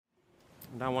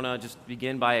And I want to just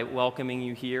begin by welcoming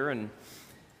you here, and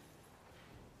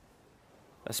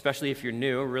especially if you're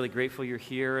new, really grateful you're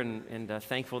here and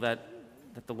thankful that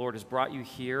the Lord has brought you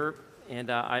here. And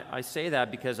I say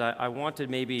that because I want to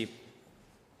maybe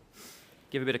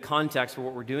give a bit of context for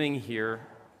what we're doing here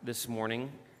this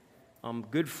morning.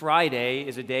 Good Friday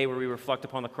is a day where we reflect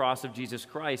upon the cross of Jesus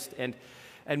Christ, and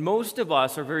most of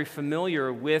us are very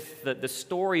familiar with the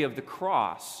story of the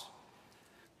cross,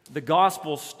 the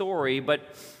gospel story, but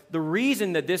the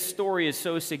reason that this story is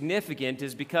so significant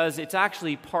is because it's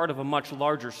actually part of a much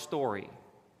larger story.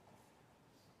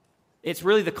 It's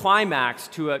really the climax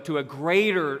to a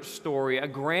greater story, a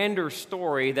grander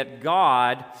story that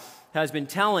God has been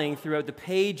telling throughout the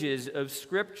pages of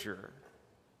Scripture.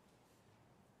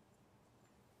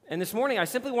 And this morning, I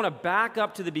simply want to back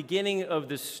up to the beginning of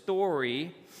the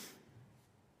story,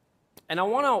 and I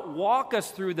want to walk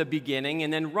us through the beginning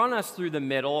and then run us through the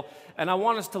middle, and I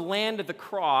want us to land at the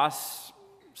cross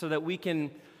so that we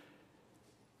can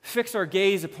fix our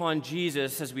gaze upon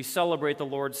Jesus as we celebrate the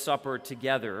Lord's Supper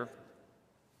together.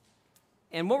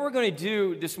 And what we're going to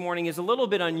do this morning is a little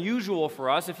bit unusual for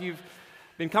us. If you've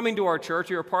been coming to our church,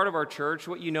 you're a part of our church,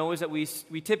 what you know is that we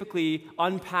typically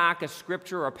unpack a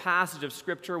scripture or a passage of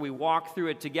scripture. We walk through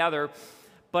it together.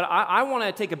 But I want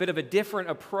to take a bit of a different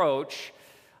approach.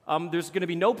 There's going to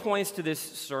be no points to this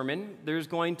sermon. There's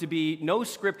going to be no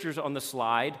scriptures on the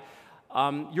slide.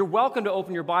 You're welcome to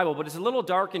open your Bible, but it's a little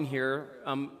dark in here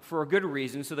for a good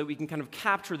reason, so that we can kind of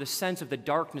capture the sense of the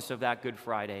darkness of that Good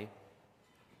Friday.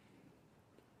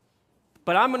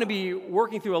 But I'm going to be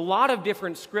working through a lot of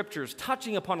different scriptures,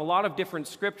 touching upon a lot of different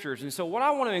scriptures. And so what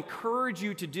I want to encourage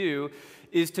you to do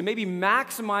is to maybe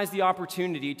maximize the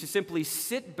opportunity to simply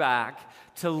sit back,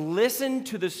 to listen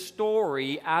to the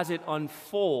story as it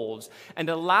unfolds, and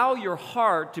allow your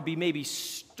heart to be maybe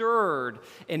stirred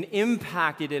and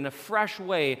impacted in a fresh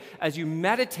way as you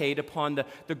meditate upon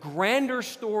the grander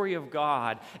story of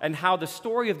God and how the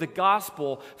story of the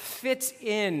gospel fits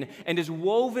in and is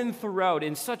woven throughout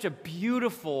in such a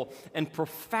beautiful and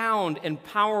profound and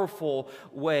powerful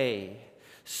way.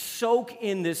 Soak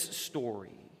in this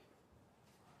story.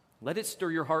 Let it stir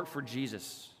your heart for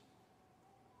Jesus.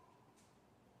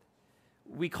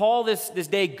 We call this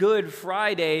day Good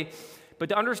Friday, but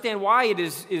to understand why it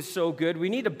is so good, we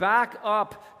need to back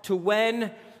up to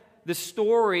when the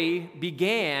story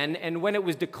began and when it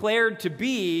was declared to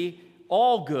be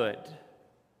all good.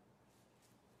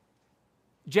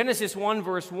 Genesis 1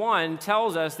 verse 1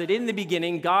 tells us that in the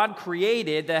beginning God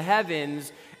created the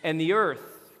heavens and the earth.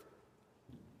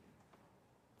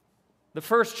 The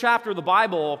first chapter of the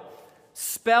Bible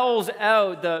spells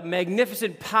out the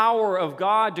magnificent power of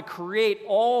God to create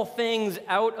all things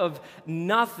out of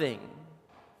nothing.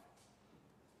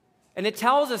 And it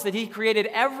tells us that He created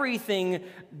everything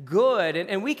good.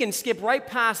 And we can skip right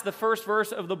past the first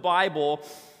verse of the Bible,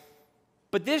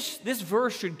 but this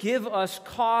verse should give us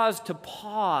cause to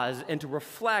pause and to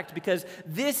reflect, because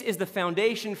this is the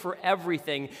foundation for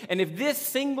everything. And if this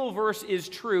single verse is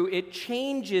true, it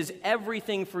changes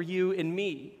everything for you and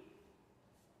me.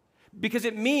 Because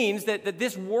it means that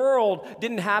this world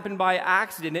didn't happen by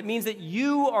accident. It means that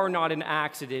you are not an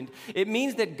accident. It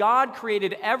means that God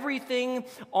created everything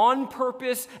on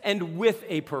purpose and with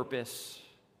a purpose.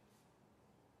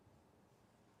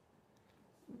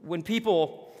 When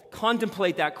people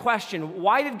contemplate that question,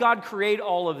 why did God create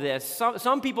all of this?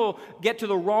 Some people get to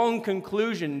the wrong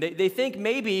conclusion. They think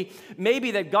maybe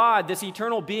that God, this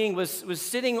eternal being, was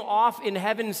sitting off in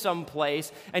heaven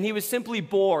someplace, and He was simply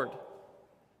bored,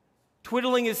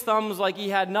 twiddling His thumbs like He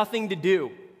had nothing to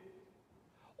do.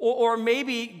 Or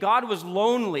maybe God was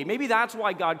lonely. Maybe that's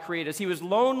why God created us. He was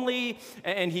lonely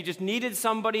and He just needed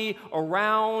somebody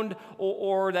around,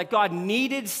 or that God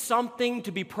needed something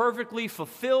to be perfectly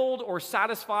fulfilled or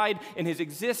satisfied in His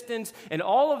existence. And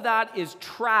all of that is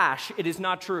trash. It is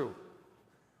not true.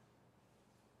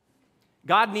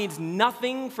 God needs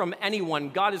nothing from anyone.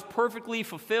 God is perfectly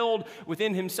fulfilled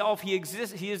within Himself. He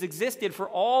has existed for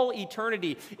all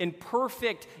eternity in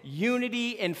perfect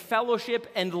unity and fellowship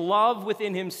and love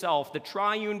within Himself, the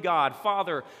triune God,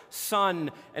 Father, Son,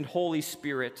 and Holy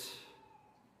Spirit.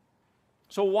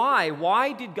 So why?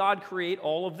 Why did God create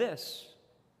all of this?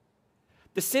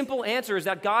 The simple answer is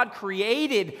that God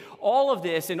created all of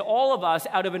this and all of us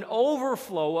out of an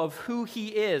overflow of who He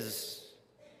is.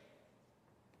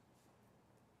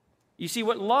 You see,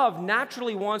 what love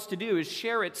naturally wants to do is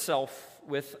share itself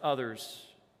with others.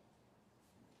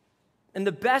 And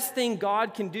the best thing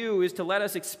God can do is to let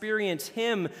us experience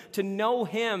Him, to know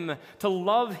Him, to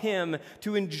love Him,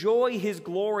 to enjoy His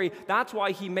glory. That's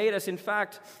why He made us. In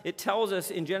fact, it tells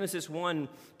us in Genesis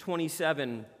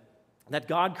 1:27, that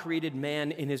God created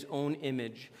man in his own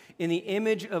image. In the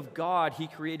image of God, he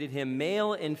created him.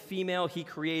 Male and female, he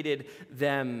created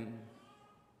them.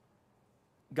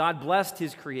 God blessed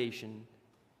his creation.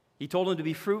 He told him to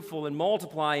be fruitful and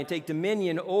multiply and take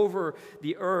dominion over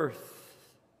the earth.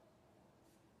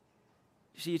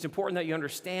 You see, it's important that you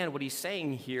understand what he's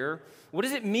saying here. What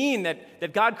does it mean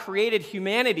that God created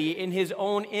humanity in his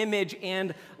own image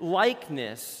and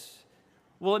likeness?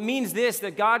 Well, it means this,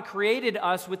 that God created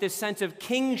us with this sense of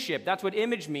kingship. That's what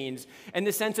image means. And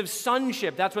the sense of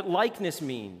sonship. That's what likeness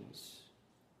means.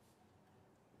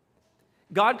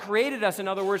 God created us, in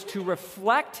other words, to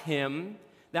reflect him.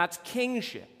 That's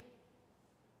kingship.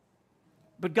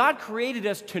 But God created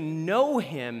us to know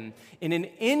him in an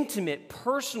intimate,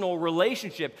 personal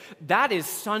relationship. That is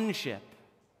sonship.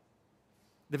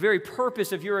 The very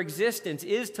purpose of your existence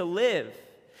is to live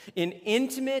in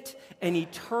intimate and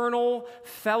eternal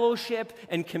fellowship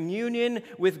and communion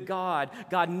with God.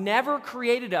 God never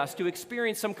created us to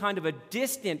experience some kind of a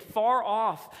distant,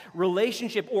 far-off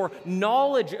relationship or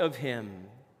knowledge of him.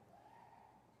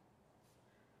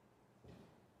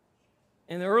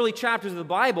 In the early chapters of the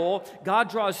Bible, God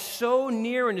draws so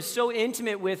near and is so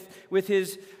intimate with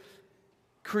his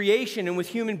creation and with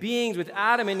human beings, with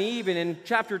Adam and Eve. And in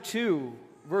chapter 2,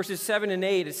 verses 7 and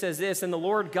 8, it says this, "And the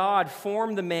Lord God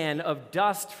formed the man of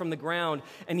dust from the ground,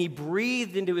 and he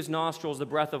breathed into his nostrils the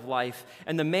breath of life,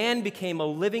 and the man became a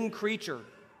living creature."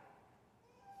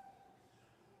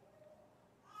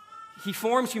 He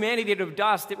forms humanity out of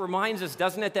dust. It reminds us,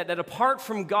 doesn't it, that apart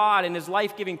from God and his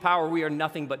life-giving power, we are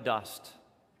nothing but dust.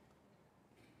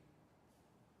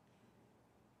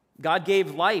 God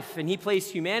gave life, and he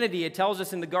placed humanity. It tells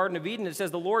us in the Garden of Eden, it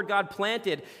says, the Lord God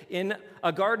planted in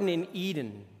a garden in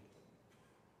Eden,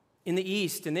 in the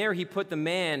east, and there he put the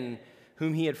man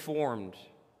whom he had formed.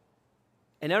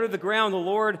 And out of the ground the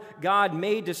Lord God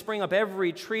made to spring up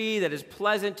every tree that is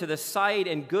pleasant to the sight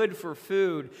and good for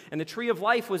food. And the tree of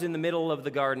life was in the middle of the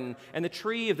garden, and the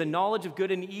tree of the knowledge of good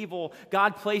and evil.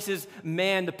 God places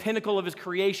man, the pinnacle of his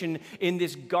creation, in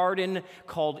this garden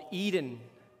called Eden.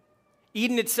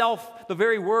 Eden itself, the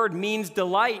very word, means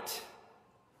delight.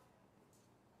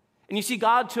 And you see,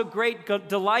 God took great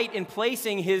delight in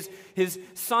placing his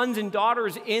sons and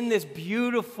daughters in this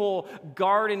beautiful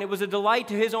garden. It was a delight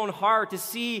to his own heart to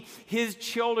see his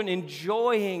children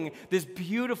enjoying this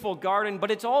beautiful garden,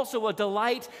 but it's also a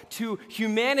delight to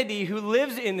humanity who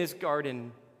lives in this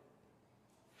garden.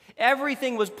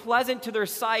 Everything was pleasant to their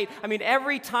sight. I mean,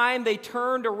 every time they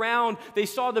turned around, they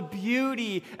saw the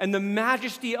beauty and the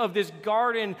majesty of this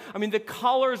garden. I mean, the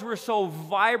colors were so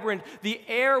vibrant. The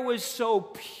air was so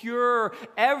pure.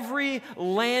 Every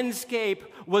landscape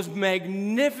was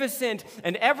magnificent.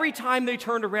 And every time they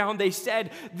turned around, they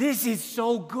said, "This is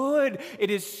so good. It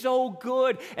is so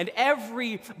good." And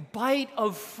every bite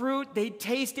of fruit they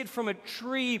tasted from a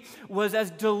tree was as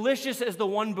delicious as the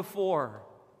one before.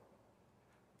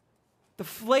 The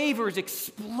flavors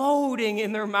exploding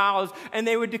in their mouths, and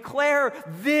they would declare,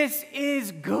 "This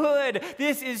is good.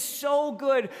 This is so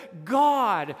good.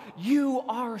 God, you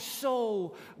are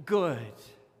so good."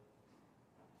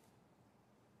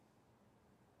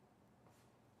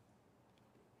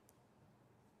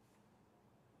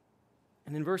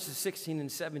 And in verses 16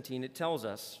 and 17, it tells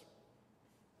us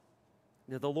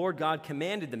that the Lord God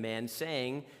commanded the man,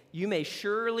 saying, "You may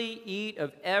surely eat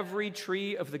of every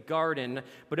tree of the garden,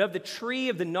 but of the tree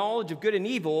of the knowledge of good and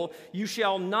evil you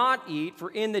shall not eat,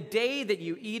 for in the day that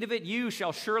you eat of it you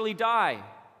shall surely die."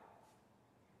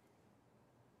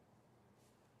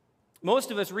 Most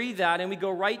of us read that and we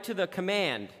go right to the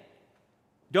command.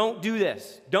 Don't do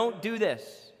this. Don't do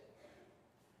this.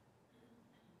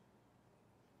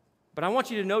 But I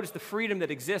want you to notice the freedom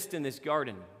that exists in this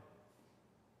garden.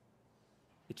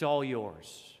 It's all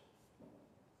yours.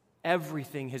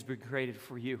 Everything has been created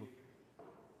for you.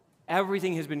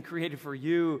 Everything has been created for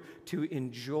you to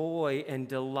enjoy and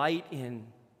delight in.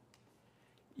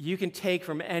 You can take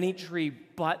from any tree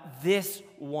but this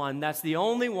one. That's the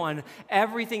only one.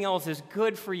 Everything else is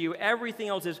good for you. Everything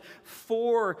else is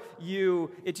for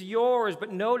you. It's yours.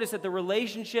 But notice that the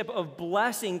relationship of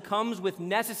blessing comes with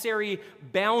necessary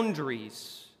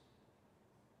boundaries.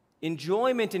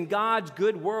 Enjoyment in God's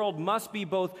good world must be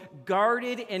both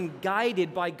guarded and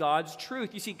guided by God's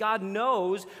truth. You see, God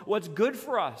knows what's good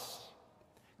for us.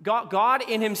 God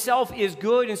in himself is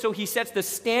good, and so he sets the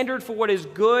standard for what is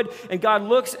good, and God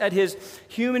looks at his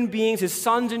human beings, his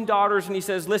sons and daughters, and he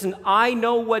says, "Listen, I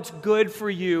know what's good for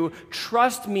you.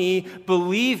 Trust me,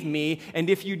 believe me, and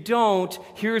if you don't,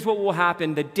 here's what will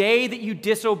happen. The day that you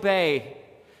disobey,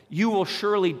 You will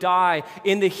surely die.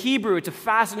 In the Hebrew, it's a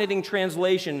fascinating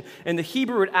translation. In the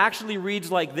Hebrew, it actually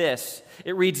reads like this.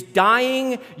 It reads,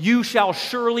 dying, you shall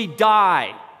surely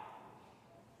die.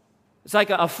 It's like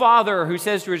a father who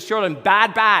says to his children,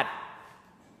 bad, bad.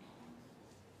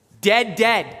 Dead,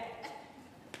 dead.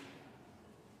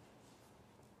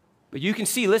 But you can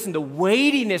see, listen, the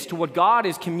weightiness to what God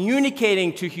is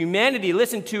communicating to humanity.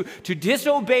 Listen, to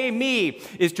disobey me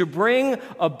is to bring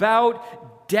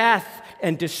about death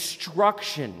and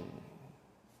destruction.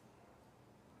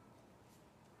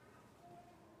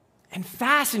 And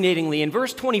fascinatingly, in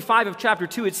verse 25 of chapter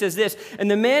 2, it says this, and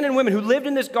the men and women who lived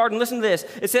in this garden, listen to this,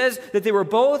 it says that they were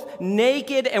both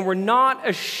naked and were not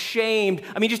ashamed.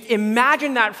 I mean, just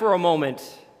imagine that for a moment.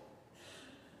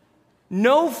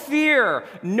 No fear,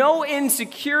 no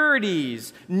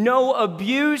insecurities, no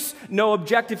abuse, no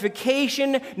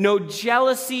objectification, no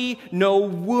jealousy, no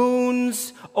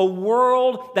wounds. A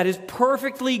world that is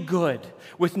perfectly good,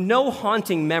 with no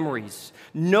haunting memories,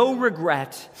 no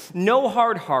regret, no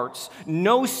hard hearts,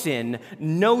 no sin,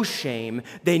 no shame.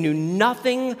 They knew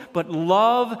nothing but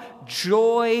love,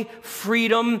 joy,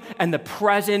 freedom, and the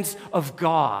presence of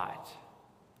God.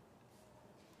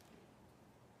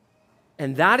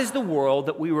 And that is the world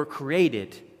that we were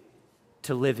created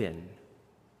to live in.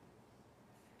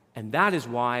 And that is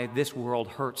why this world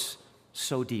hurts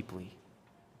so deeply.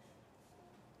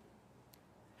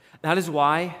 That is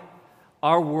why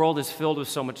our world is filled with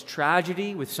so much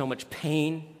tragedy, with so much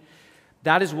pain.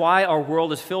 That is why our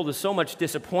world is filled with so much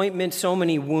disappointment, so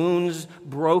many wounds,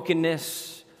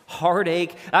 brokenness,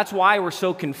 heartache. That's why we're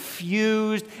so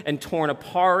confused and torn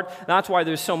apart. That's why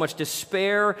there's so much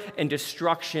despair and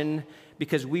destruction.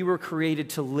 Because we were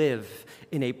created to live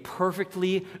in a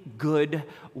perfectly good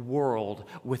world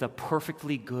with a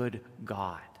perfectly good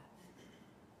God.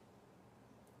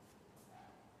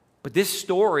 But this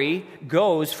story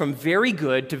goes from very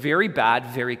good to very bad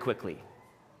very quickly.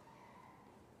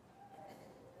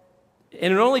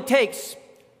 And it only takes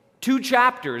 2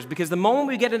 chapters, because the moment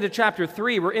we get into chapter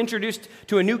 3, we're introduced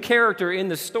to a new character in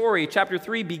the story. Chapter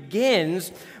 3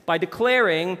 begins by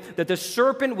declaring that the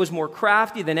serpent was more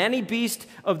crafty than any beast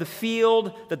of the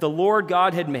field that the Lord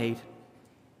God had made.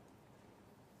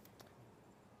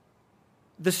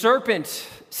 The serpent,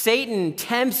 Satan,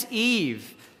 tempts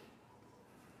Eve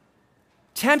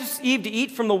to eat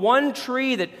from the one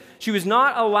tree that she was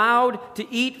not allowed to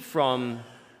eat from.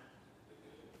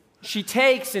 She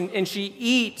takes and she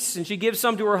eats, and she gives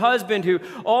some to her husband, who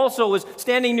also was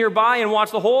standing nearby and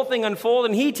watched the whole thing unfold,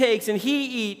 and he takes and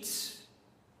he eats.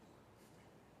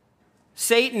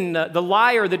 Satan, the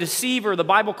liar, the deceiver, the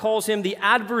Bible calls him the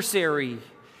adversary.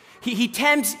 He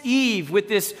tempts Eve with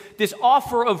this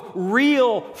offer of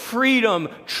real freedom,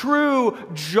 true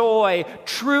joy,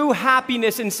 true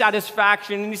happiness and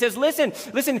satisfaction. And he says, listen,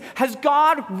 has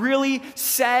God really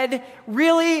said,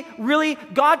 really?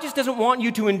 God just doesn't want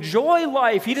you to enjoy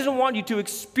life. He doesn't want you to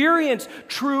experience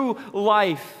true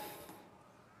life.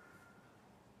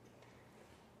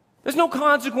 There's no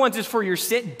consequences for your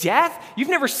sin. Death? You've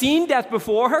never seen death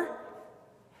before.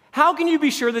 How can you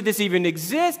be sure that this even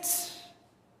exists?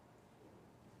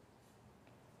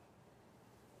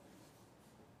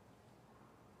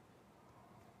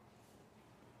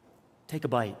 Take a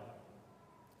bite.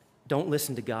 Don't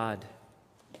listen to God.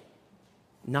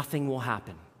 Nothing will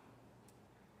happen.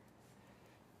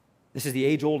 This is the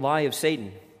age-old lie of Satan.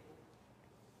 It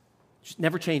just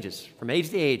never changes from age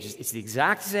to age. It's the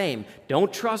exact same.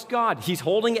 Don't trust God. He's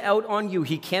holding out on you.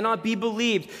 He cannot be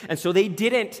believed. And so they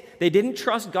didn't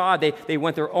trust God. They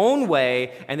went their own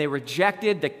way, and they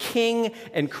rejected the King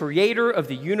and Creator of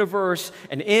the universe.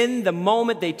 And in the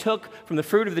moment they took from the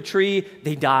fruit of the tree,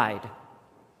 they died.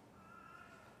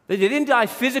 They didn't die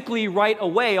physically right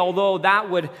away, although that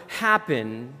would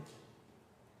happen.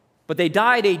 But they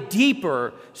died a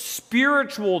deeper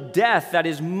spiritual death that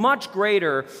is much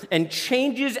greater and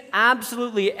changes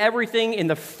absolutely everything in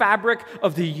the fabric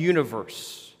of the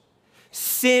universe.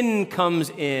 Sin comes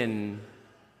in,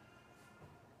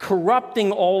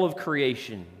 corrupting all of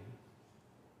creation.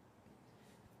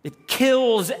 It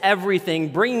kills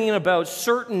everything, bringing about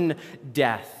certain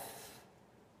death.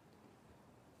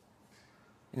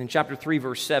 And in chapter 3,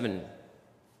 verse 7,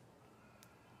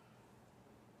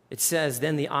 it says,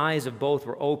 then the eyes of both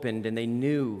were opened, and they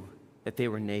knew that they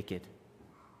were naked.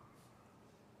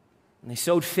 And they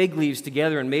sewed fig leaves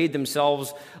together and made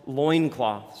themselves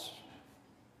loincloths.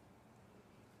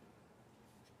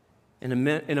 In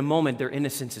a moment, their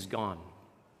innocence is gone.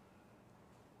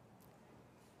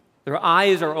 Their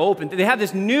eyes are open. They have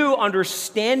this new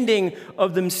understanding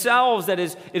of themselves that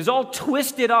is all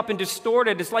twisted up and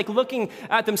distorted. It's like looking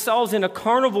at themselves in a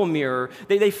carnival mirror.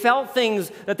 They felt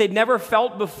things that they'd never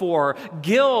felt before: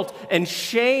 guilt and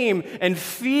shame and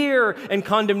fear and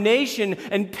condemnation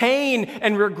and pain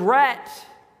and regret.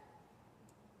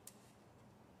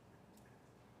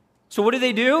 So what did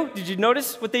they do? Did you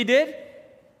notice what they did?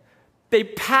 They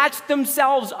patched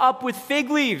themselves up with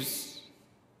fig leaves.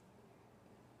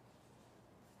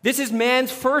 This is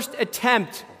man's first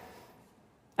attempt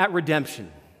at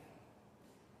redemption.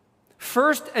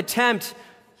 First attempt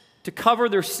to cover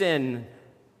their sin.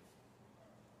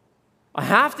 I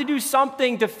have to do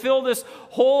something to fill this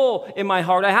hole in my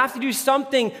heart. I have to do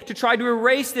something to try to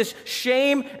erase this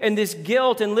shame and this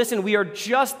guilt. And listen, we are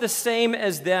just the same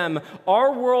as them.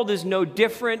 Our world is no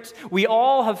different. We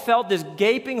all have felt this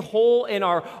gaping hole in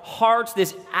our hearts,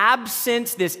 this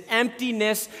absence, this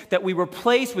emptiness that we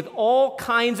replace with all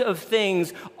kinds of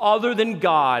things other than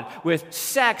God, with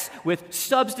sex, with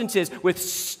substances, with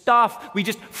stuff. We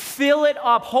just fill it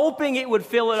up, hoping it would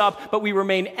fill it up, but we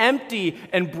remain empty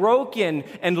and broken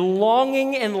and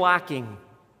longing and lacking.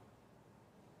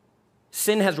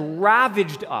 Sin has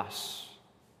ravaged us.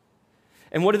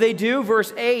 And what do?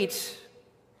 Verse 8,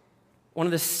 one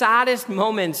of the saddest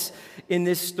moments in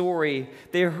this story.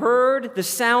 They heard the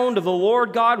sound of the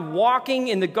Lord God walking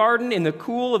in the garden in the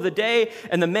cool of the day,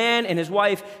 and the man and his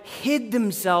wife hid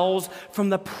themselves from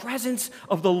the presence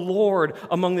of the Lord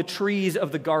among the trees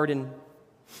of the garden.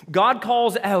 God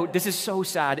calls out. This is so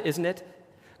sad, isn't it?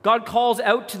 God calls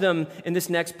out to them in this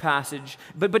next passage.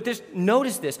 But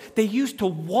notice this. They used to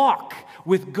walk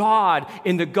with God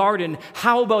in the garden.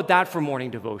 How about that for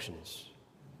morning devotions?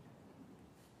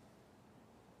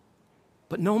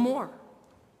 But no more.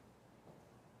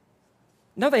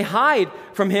 Now they hide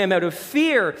from him out of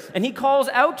fear. And he calls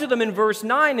out to them in verse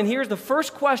 9. And here's the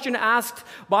first question asked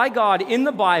by God in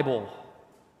the Bible.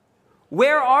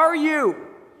 Where are you?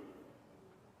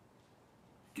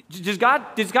 Does God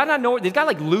not know? Did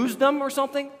God lose them or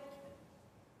something?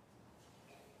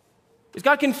 Is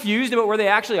God confused about where they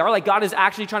actually are? Like God is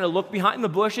actually trying to look behind the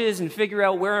bushes and figure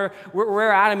out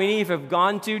where Adam and Eve have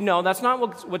gone to? No, that's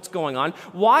not what's going on.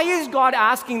 Why is God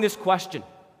asking this question?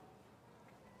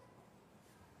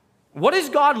 What is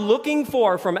God looking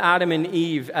for from Adam and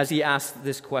Eve as he asks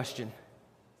this question?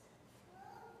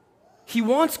 He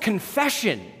wants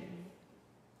confession.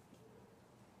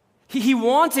 He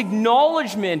wants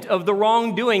acknowledgement of the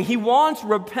wrongdoing. He wants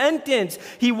repentance.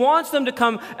 He wants them to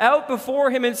come out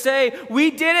before him and say, we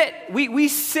did it. We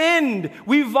sinned.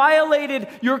 We violated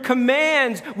your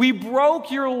commands. We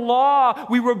broke your law.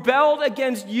 We rebelled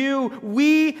against you.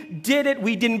 We did it.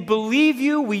 We didn't believe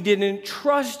you. We didn't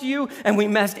trust you. And we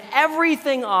messed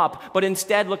everything up. But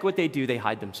instead, look what they do. They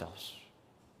hide themselves.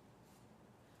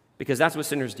 Because that's what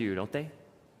sinners do, don't they?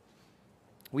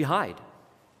 We hide.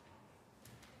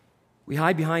 We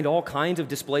hide behind all kinds of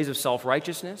displays of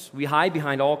self-righteousness. We hide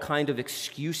behind all kinds of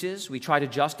excuses. We try to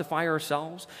justify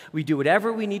ourselves. We do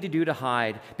whatever we need to do to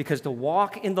hide, because to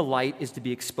walk in the light is to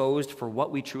be exposed for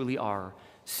what we truly are,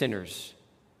 sinners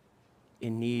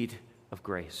in need of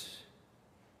grace.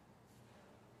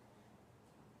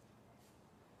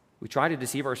 We try to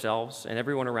deceive ourselves and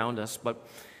everyone around us, but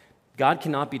God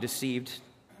cannot be deceived.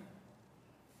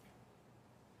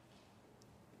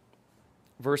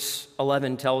 Verse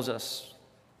 11 tells us,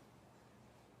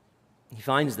 he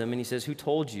finds them and he says, who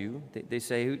told you? They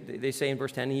say in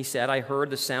verse 10, he said, I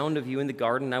heard the sound of you in the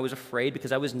garden and I was afraid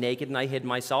because I was naked and I hid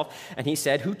myself. And he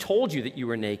said, who told you that you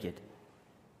were naked?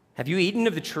 Have you eaten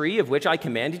of the tree of which I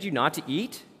commanded you not to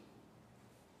eat?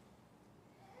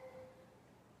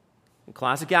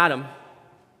 Classic Adam.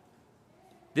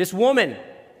 This woman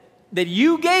that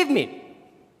you gave me,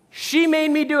 she made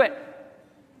me do it.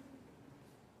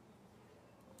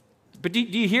 But do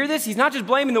you hear this? He's not just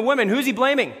blaming the woman. Who's he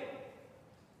blaming?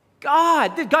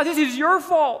 God. God, this is your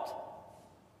fault.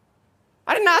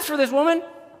 I didn't ask for this woman.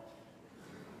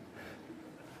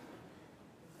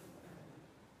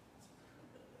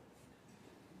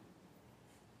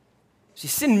 See,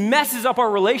 sin messes up our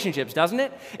relationships, doesn't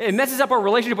it? It messes up our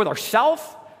relationship with ourselves.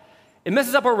 It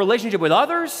messes up our relationship with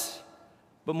others.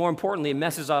 But more importantly, it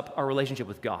messes up our relationship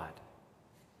with God.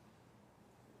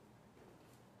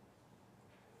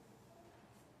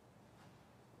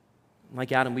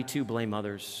 Like Adam, we too blame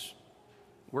others.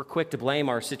 We're quick to blame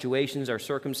our situations, our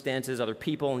circumstances, other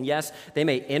people, and yes, they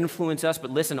may influence us,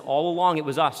 but listen, all along it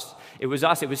was us. It was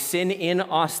us. It was sin in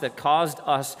us that caused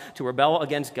us to rebel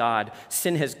against God.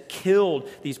 Sin has killed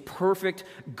these perfect,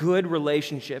 good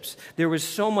relationships. There was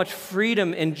so much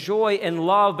freedom and joy and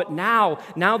love, but now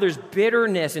there's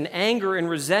bitterness and anger and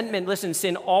resentment. Listen,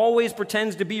 sin always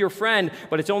pretends to be your friend,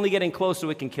 but it's only getting close so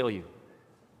it can kill you.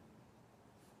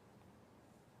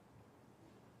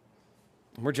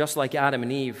 We're just like Adam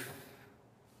and Eve.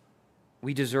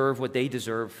 We deserve what they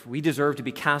deserve. We deserve to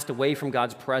be cast away from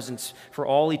God's presence for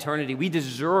all eternity. We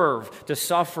deserve to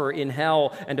suffer in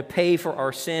hell and to pay for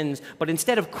our sins. But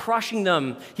instead of crushing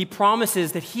them, he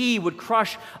promises that he would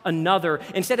crush another.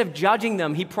 Instead of judging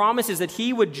them, he promises that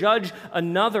he would judge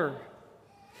another.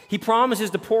 He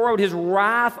promises to pour out his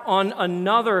wrath on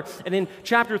another. And in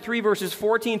chapter 3, verses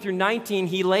 14 through 19,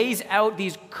 he lays out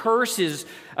these curses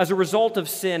as a result of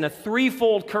sin, a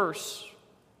threefold curse.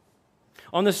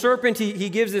 On the serpent, he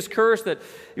gives this curse that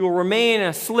he will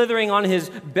remain slithering on his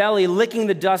belly, licking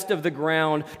the dust of the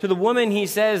ground. To the woman, he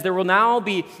says, there will now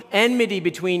be enmity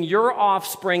between your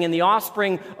offspring and the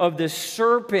offspring of the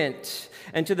serpent.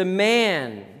 And to the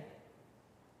man,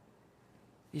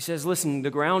 he says, listen, the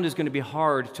ground is going to be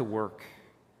hard to work.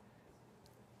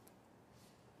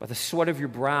 By the sweat of your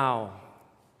brow.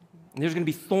 And there's going to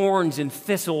be thorns and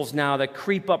thistles now that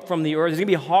creep up from the earth. It's going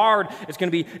to be hard. It's going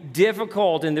to be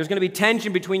difficult. And there's going to be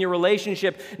tension between your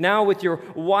relationship now with your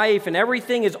wife. And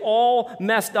everything is all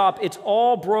messed up. It's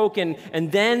all broken.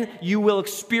 And then you will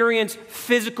experience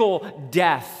physical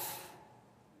death.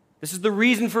 This is the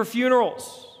reason for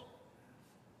funerals.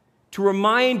 To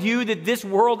remind you that this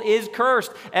world is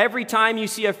cursed. Every time you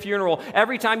see a funeral,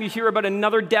 every time you hear about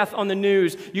another death on the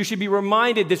news, you should be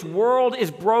reminded this world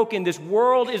is broken, this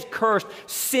world is cursed.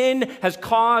 Sin has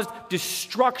caused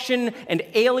destruction and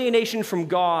alienation from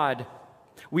God.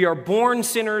 We are born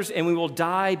sinners and we will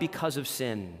die because of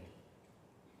sin.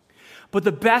 But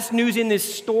the best news in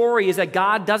this story is that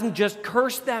God doesn't just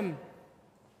curse them.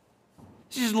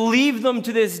 Just leave them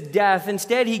to this death.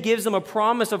 Instead, he gives them a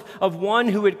promise of one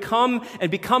who would come and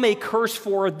become a curse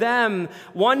for them,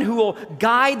 one who will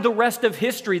guide the rest of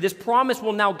history. This promise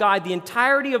will now guide the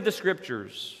entirety of the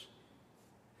scriptures.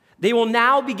 They will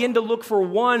now begin to look for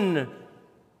one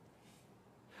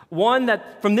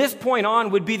that from this point on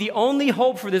would be the only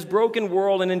hope for this broken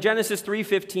world. And in Genesis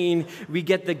 3:15, we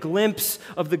get the glimpse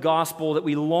of the gospel that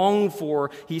we long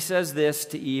for. He says this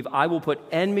to Eve, I will put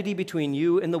enmity between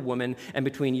you and the woman, and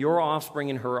between your offspring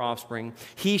and her offspring.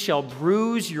 He shall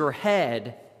bruise your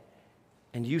head,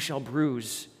 and you shall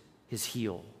bruise his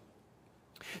heel.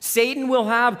 Satan will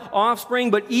have offspring,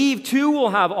 but Eve too will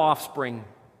have offspring.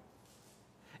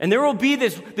 And there will be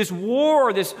this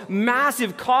war, this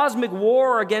massive cosmic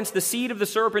war against the seed of the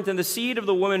serpent and the seed of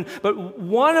the woman. But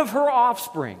one of her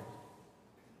offspring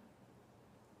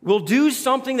will do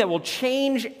something that will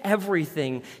change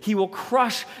everything. He will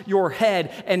crush your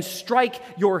head and strike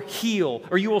your heel,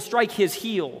 or you will strike his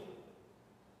heel.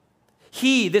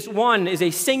 He, this one, is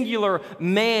a singular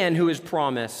man who is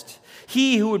promised.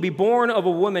 He who would be born of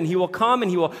a woman, he will come and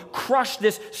he will crush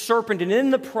this serpent, and in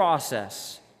the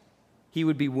process, he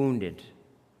would be wounded.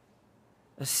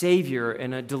 A savior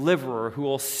and a deliverer who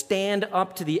will stand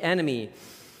up to the enemy,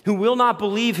 who will not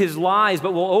believe his lies,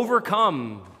 but will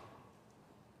overcome.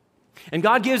 And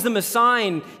God gives them a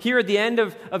sign here at the end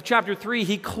of chapter 3.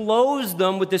 He clothes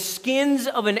them with the skins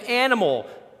of an animal.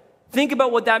 Think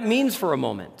about what that means for a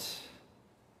moment.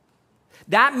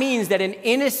 That means that an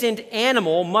innocent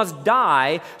animal must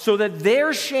die so that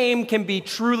their shame can be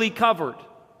truly covered.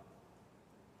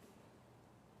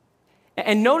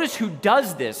 And notice who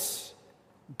does this.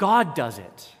 God does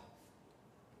it.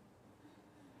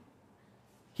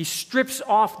 He strips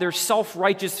off their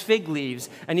self-righteous fig leaves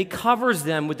and he covers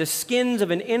them with the skins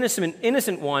of an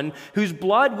innocent one whose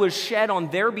blood was shed on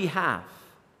their behalf.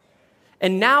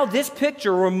 And now this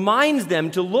picture reminds them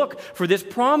to look for this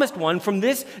promised one from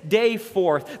this day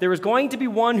forth. There is going to be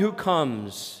one who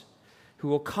comes who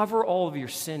will cover all of your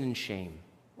sin and shame.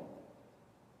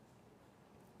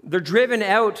 They're driven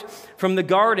out from the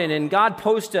garden, and God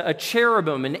posts a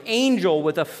cherubim, an angel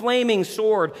with a flaming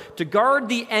sword, to guard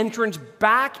the entrance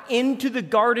back into the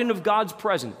garden of God's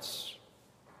presence.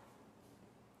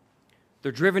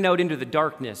 They're driven out into the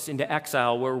darkness, into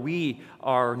exile, where we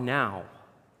are now.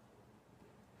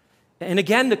 And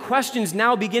again, the questions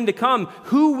now begin to come.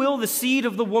 Who will the seed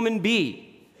of the woman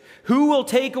be? Who will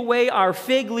take away our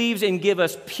fig leaves and give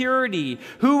us purity?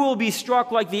 Who will be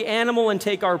struck like the animal and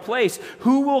take our place?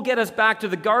 Who will get us back to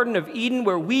the Garden of Eden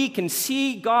where we can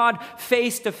see God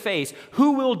face to face?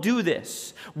 Who will do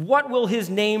this? What will his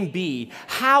name be?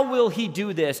 How will he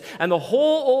do this? And the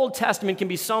whole Old Testament can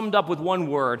be summed up with one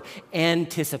word: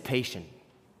 anticipation.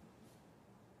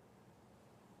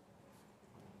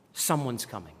 Someone's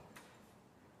coming.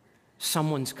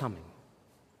 Someone's coming.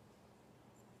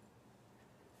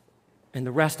 And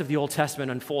the rest of the Old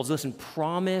Testament unfolds. Listen,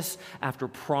 promise after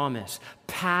promise,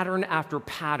 pattern after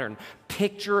pattern,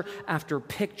 picture after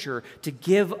picture to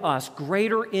give us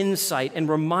greater insight and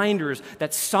reminders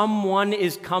that someone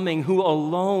is coming who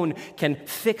alone can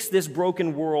fix this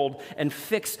broken world and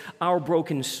fix our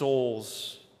broken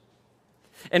souls.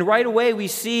 And right away, we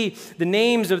see the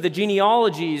names of the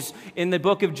genealogies in the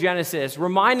book of Genesis,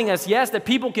 reminding us, yes, that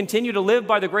people continue to live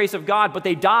by the grace of God, but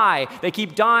they die. They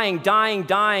keep dying,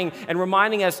 and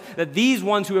reminding us that these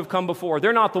ones who have come before,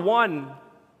 they're not the one.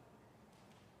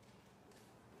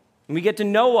 And we get to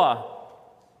Noah.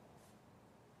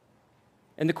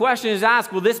 And the question is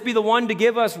asked, will this be the one to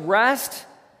give us rest?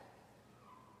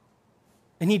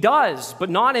 And he does, but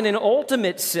not in an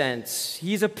ultimate sense.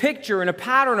 He's a picture and a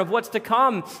pattern of what's to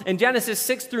come. In Genesis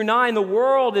 6 through 9, the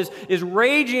world is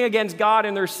raging against God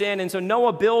in their sin, and so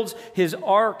Noah builds his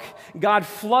ark. God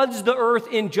floods the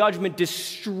earth in judgment,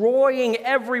 destroying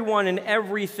everyone and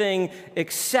everything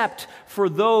except for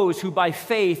those who by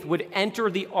faith would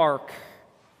enter the ark.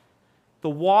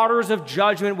 The waters of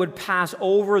judgment would pass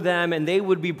over them, and they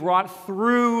would be brought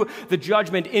through the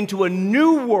judgment into a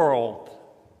new world.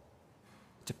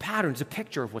 It's a pattern, it's a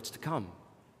picture of what's to come.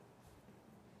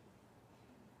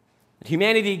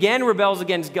 Humanity again rebels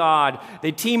against God.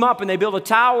 They team up and they build a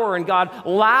tower, and God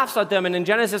laughs at them. And in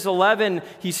Genesis 11,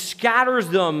 he scatters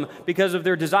them because of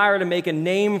their desire to make a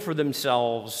name for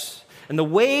themselves. And the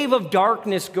wave of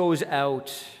darkness goes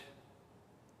out.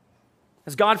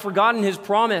 Has God forgotten his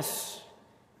promise?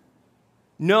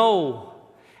 No.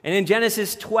 And in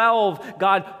Genesis 12,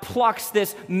 God plucks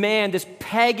this man, this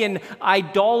pagan,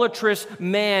 idolatrous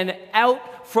man,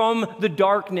 out from the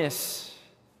darkness.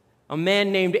 A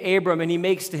man named Abram, and he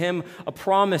makes to him a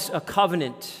promise, a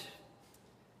covenant.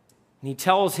 And he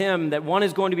tells him that one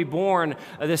is going to be born,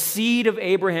 the seed of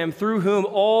Abraham, through whom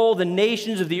all the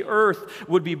nations of the earth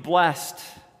would be blessed.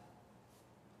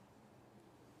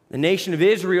 The nation of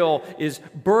Israel is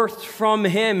birthed from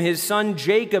him, his son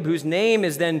Jacob, whose name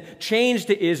is then changed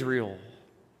to Israel.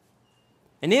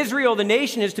 And Israel, the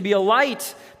nation, is to be a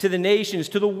light to the nations,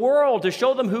 to the world, to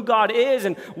show them who God is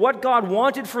and what God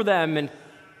wanted for them. And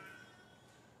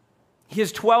he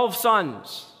has 12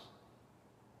 sons.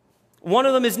 One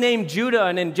of them is named Judah,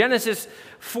 and in Genesis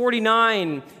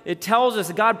 49, it tells us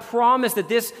that God promised that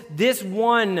this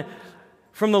one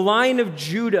from the line of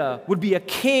Judah would be a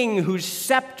king whose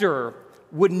scepter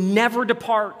would never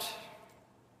depart.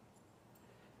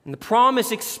 And the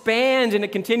promise expands and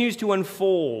it continues to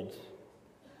unfold.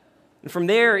 And from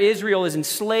there, Israel is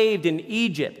enslaved in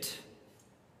Egypt.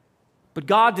 But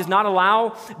God does not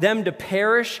allow them to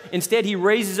perish. Instead, he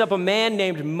raises up a man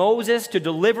named Moses to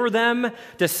deliver them,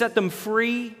 to set them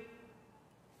free.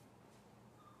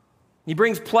 He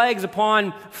brings plagues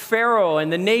upon Pharaoh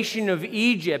and the nation of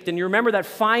Egypt. And you remember that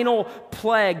final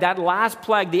plague, that last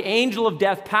plague, the angel of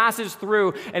death passes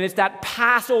through, and it's that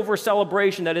Passover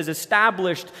celebration that is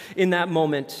established in that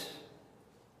moment.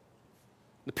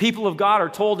 The people of God are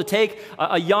told to take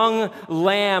a young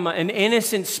lamb, an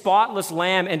innocent, spotless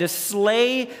lamb, and to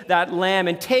slay that lamb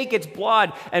and take its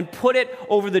blood and put it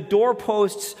over the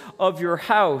doorposts of your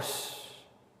house.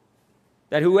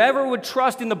 That whoever would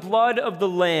trust in the blood of the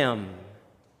Lamb,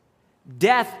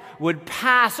 death would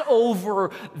pass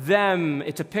over them.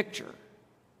 It's a picture.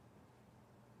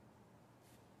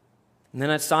 And then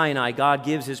at Sinai, God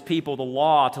gives his people the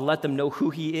law to let them know who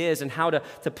he is and how to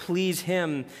please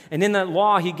him. And in that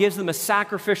law, he gives them a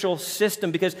sacrificial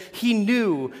system because he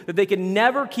knew that they could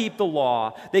never keep the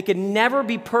law. They could never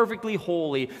be perfectly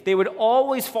holy. They would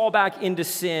always fall back into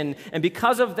sin. And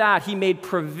because of that, he made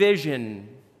provision.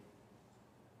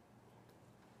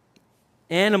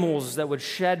 Animals that would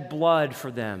shed blood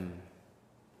for them.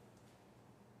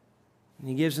 And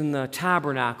he gives them the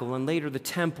tabernacle and later the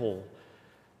temple,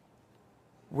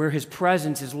 where his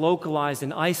presence is localized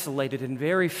and isolated, and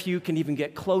very few can even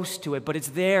get close to it. But it's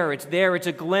there, it's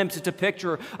a glimpse, it's a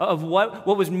picture of what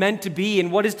was meant to be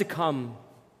and what is to come.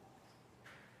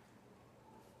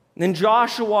 And then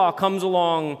Joshua comes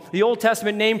along, the Old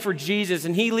Testament name for Jesus,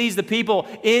 and he leads the people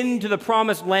into the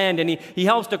promised land, and he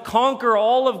helps to conquer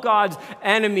all of God's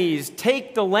enemies,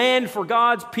 take the land for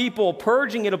God's people,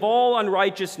 purging it of all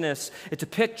unrighteousness. It's a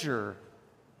picture.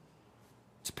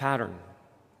 It's a pattern.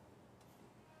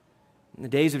 In the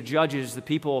days of Judges, the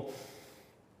people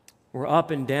were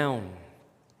up and down.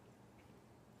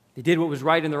 They did what was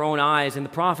right in their own eyes, and the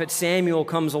prophet Samuel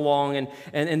comes along,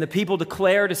 and the people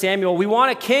declare to Samuel, we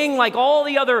want a king like all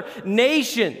the other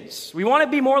nations. We want to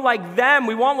be more like them.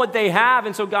 We want what they have.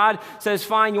 And so God says,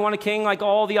 fine, you want a king like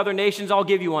all the other nations? I'll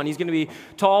give you one. He's going to be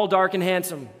tall, dark, and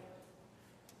handsome.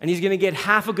 And he's going to get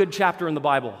half a good chapter in the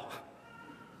Bible.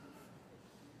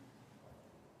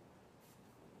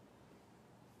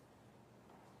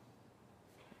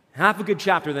 Half a good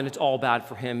chapter, then it's all bad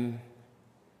for him.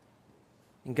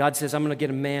 And God says, I'm going to get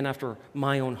a man after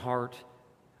my own heart,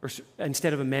 or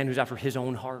instead of a man who's after his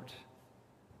own heart.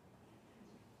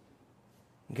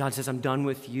 And God says, I'm done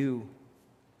with you,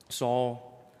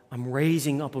 Saul. I'm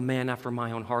raising up a man after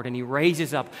my own heart. And he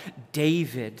raises up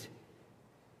David.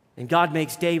 And God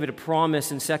makes David a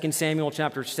promise in 2 Samuel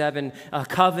chapter 7, a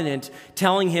covenant,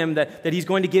 telling him that he's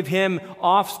going to give him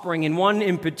offspring. And one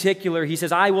in particular, he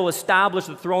says, I will establish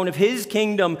the throne of his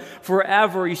kingdom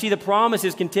forever. You see, the promise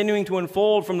is continuing to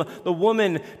unfold from the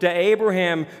woman to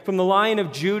Abraham, from the Lion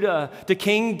of Judah to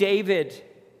King David.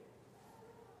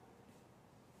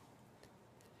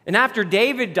 And after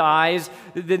David dies,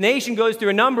 the nation goes through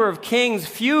a number of kings.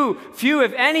 Few,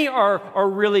 if any, are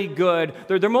really good.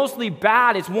 They're mostly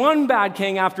bad. It's one bad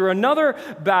king after another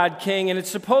bad king, and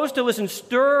it's supposed to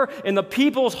stir in the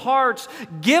people's hearts.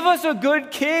 Give us a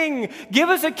good king. Give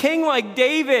us a king like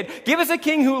David. Give us a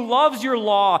king who loves your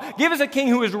law. Give us a king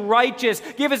who is righteous.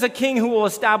 Give us a king who will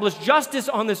establish justice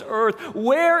on this earth.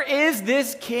 Where is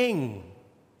this king?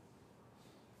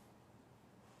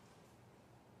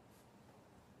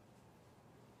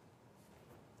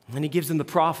 And he gives them the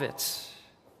prophets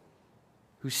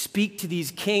who speak to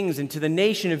these kings and to the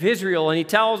nation of Israel. And they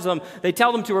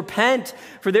tell them to repent,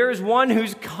 for there is one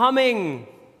who's coming.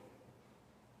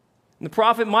 And the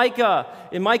prophet Micah,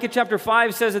 in Micah chapter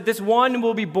 5, says that this one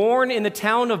will be born in the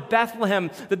town of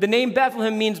Bethlehem, that the name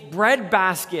Bethlehem means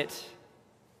breadbasket.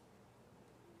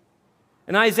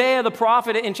 And Isaiah the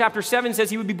prophet in chapter 7 says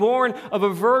he would be born of a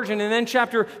virgin. And then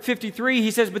chapter 53, he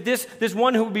says, but this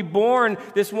one who would be born,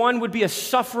 this one would be a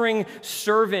suffering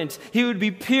servant. He would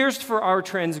be pierced for our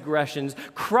transgressions,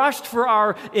 crushed for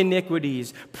our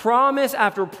iniquities. Promise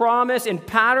after promise, and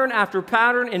pattern after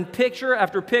pattern, and picture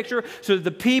after picture, so that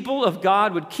the people of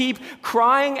God would keep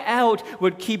crying out,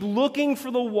 would keep looking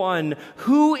for the one.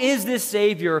 Who is this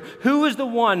Savior? Who is the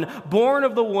one born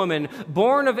of the woman,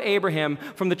 born of Abraham,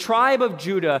 from the tribe of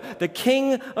Judah, the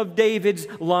king of David's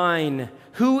line?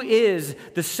 Who is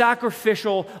the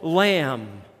sacrificial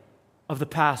lamb of the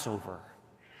Passover?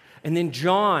 And then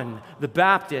John the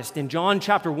Baptist, in John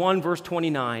chapter 1, verse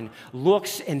 29,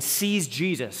 looks and sees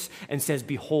Jesus and says,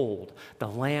 behold, the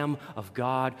Lamb of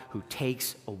God who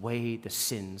takes away the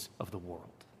sins of the world.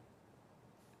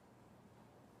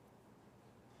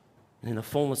 And in the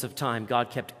fullness of time,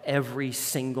 God kept every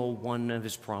single one of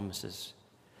his promises.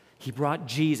 He brought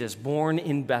Jesus, born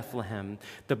in Bethlehem,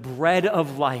 the bread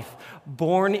of life,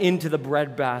 born into the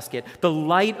breadbasket, the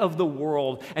light of the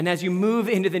world. And as you move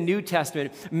into the New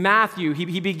Testament, Matthew,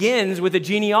 he begins with a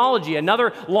genealogy,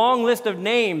 another long list of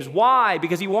names. Why?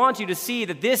 Because he wants you to see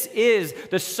that this is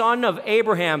the son of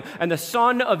Abraham and the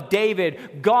son of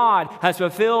David. God has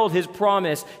fulfilled his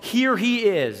promise. Here he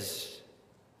is.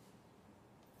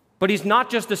 But he's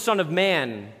not just the son of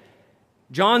man.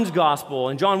 John's gospel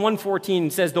in John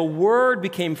 1:14 says, the Word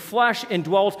became flesh and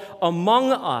dwelt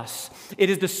among us. It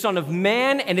is the Son of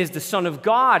Man and is the Son of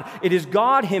God. It is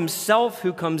God himself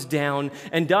who comes down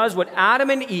and does what Adam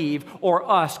and Eve or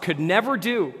us could never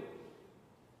do.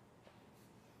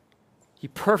 He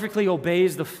perfectly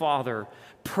obeys the Father,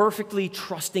 perfectly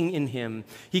trusting in him.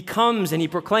 He comes and he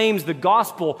proclaims the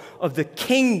gospel of the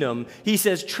kingdom. He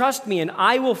says, trust me and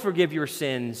I will forgive your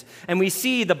sins. And we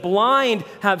see the blind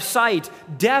have sight,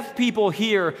 deaf people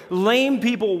hear, lame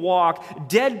people walk,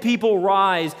 dead people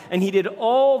rise. And he did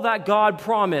all that God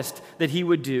promised that he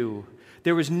would do.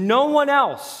 There was no one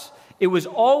else. It was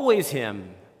always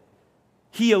him.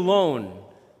 He alone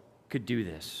could do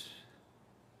this.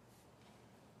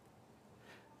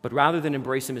 But rather than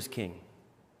embrace him as king,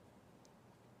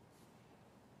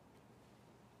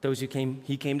 those he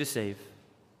came to save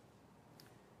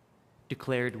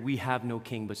declared, we have no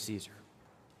king but Caesar.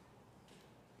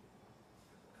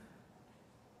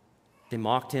 They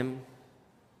mocked him.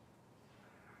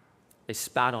 They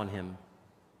spat on him.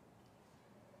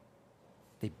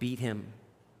 They beat him.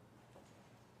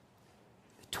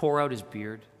 They tore out his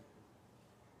beard.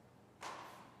 And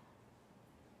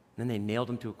then they nailed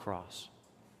him to a cross.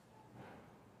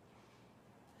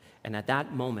 And at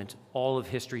that moment, all of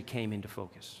history came into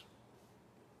focus.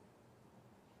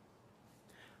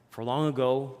 For long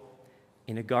ago,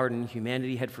 in a garden,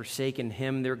 humanity had forsaken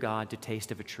him, their God, to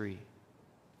taste of a tree.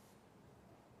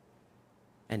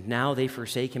 And now they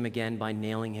forsake him again by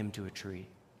nailing him to a tree.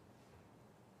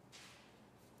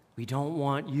 We don't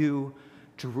want you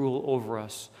to rule over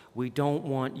us. We don't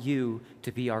want you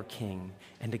to be our king.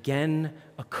 And again,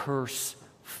 a curse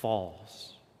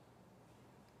falls.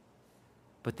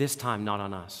 But this time, not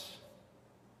on us.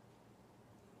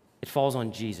 It falls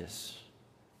on Jesus.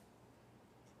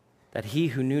 That he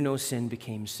who knew no sin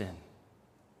became sin.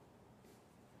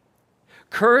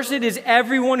 Cursed is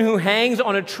everyone who hangs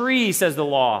on a tree, says the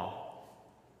law.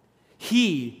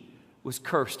 He was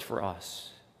cursed for us.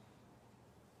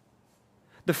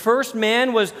 The first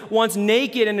man was once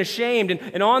naked and ashamed,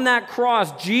 and on that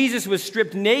cross, Jesus was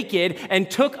stripped naked and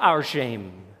took our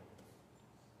shame.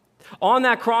 On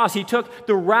that cross, he took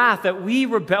the wrath that we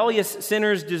rebellious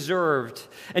sinners deserved.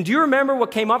 And do you remember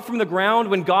what came up from the ground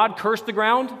when God cursed the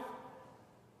ground?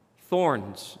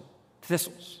 Thorns,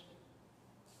 thistles.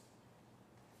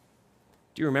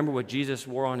 Do you remember what Jesus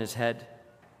wore on his head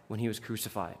when he was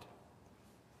crucified?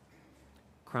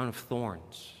 Crown of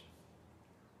thorns.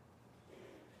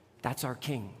 That's our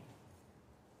King.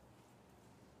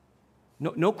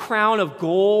 No crown of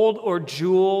gold or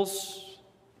jewels.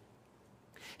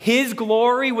 His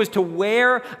glory was to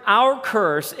wear our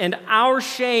curse and our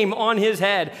shame on his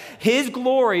head. His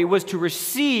glory was to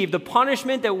receive the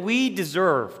punishment that we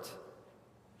deserved.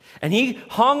 And he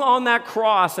hung on that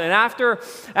cross, and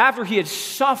after he had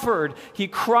suffered, he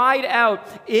cried out,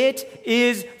 "It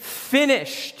is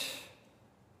finished."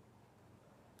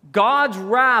 God's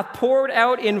wrath poured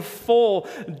out in full,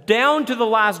 down to the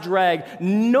last drag.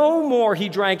 No more. He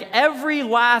drank every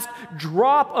last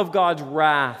drop of God's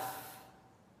wrath.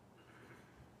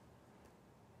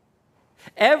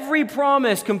 Every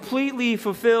promise completely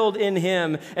fulfilled in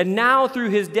him. And now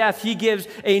through his death, he gives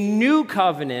a new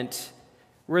covenant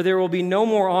where there will be no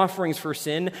more offerings for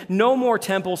sin, no more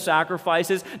temple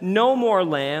sacrifices, no more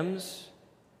lambs.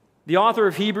 The author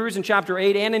of Hebrews in chapter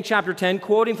 8 and in chapter 10,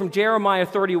 quoting from Jeremiah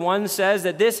 31, says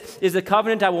that this is the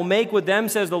covenant I will make with them,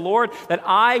 says the Lord, that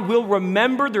I will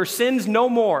remember their sins no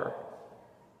more.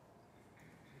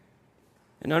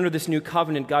 And under this new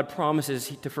covenant, God promises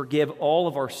to forgive all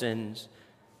of our sins.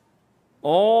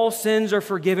 All sins are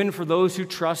forgiven for those who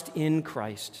trust in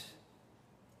Christ.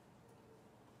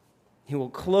 He will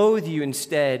clothe you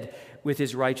instead with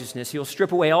his righteousness. He'll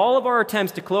strip away all of our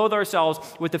attempts to clothe ourselves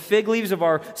with the fig leaves of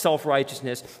our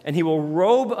self-righteousness, and he will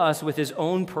robe us with his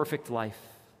own perfect life.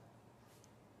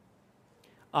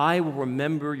 I will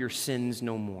remember your sins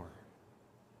no more.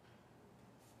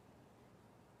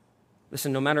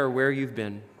 Listen, no matter where you've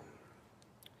been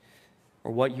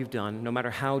or what you've done, no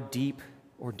matter how deep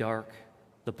or dark,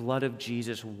 the blood of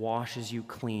Jesus washes you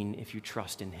clean if you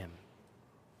trust in him.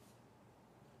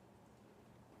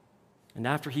 And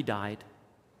after he died,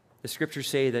 the scriptures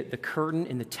say that the curtain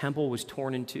in the temple was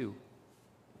torn in two.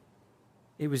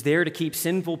 It was there to keep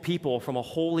sinful people from a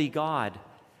holy God.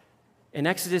 In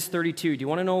Exodus 32, do you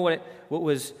want to know what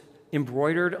was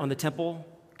embroidered on the temple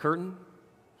curtain?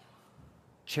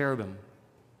 Cherubim.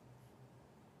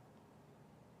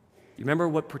 You remember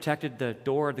what protected the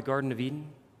door of the Garden of Eden?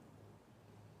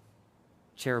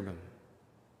 Cherubim.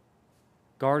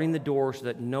 Guarding the door so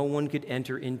that no one could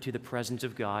enter into the presence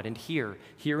of God. And here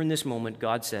in this moment,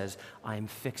 God says, I am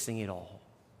fixing it all.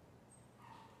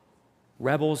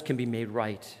 Rebels can be made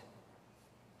right,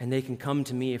 and they can come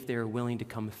to me if they are willing to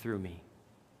come through me.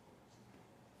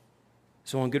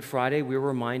 So on Good Friday, we were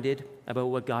reminded about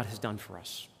what God has done for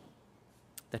us.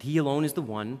 That he alone is the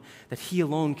one, that he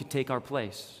alone could take our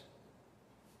place.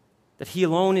 That he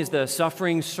alone is the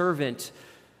suffering servant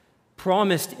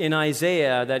promised in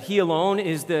Isaiah, that he alone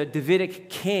is the Davidic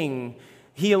king.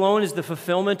 He alone is the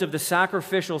fulfillment of the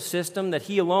sacrificial system, that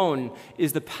he alone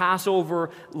is the Passover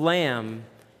lamb.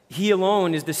 He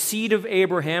alone is the seed of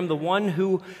Abraham, the one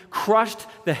who crushed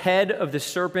the head of the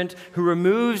serpent, who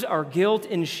removes our guilt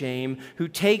and shame, who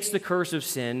takes the curse of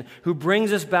sin, who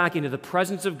brings us back into the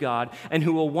presence of God, and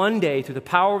who will one day, through the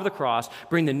power of the cross,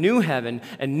 bring the new heaven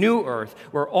and new earth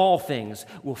where all things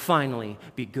will finally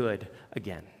be good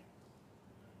again.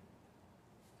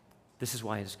 This is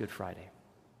why it's Good Friday.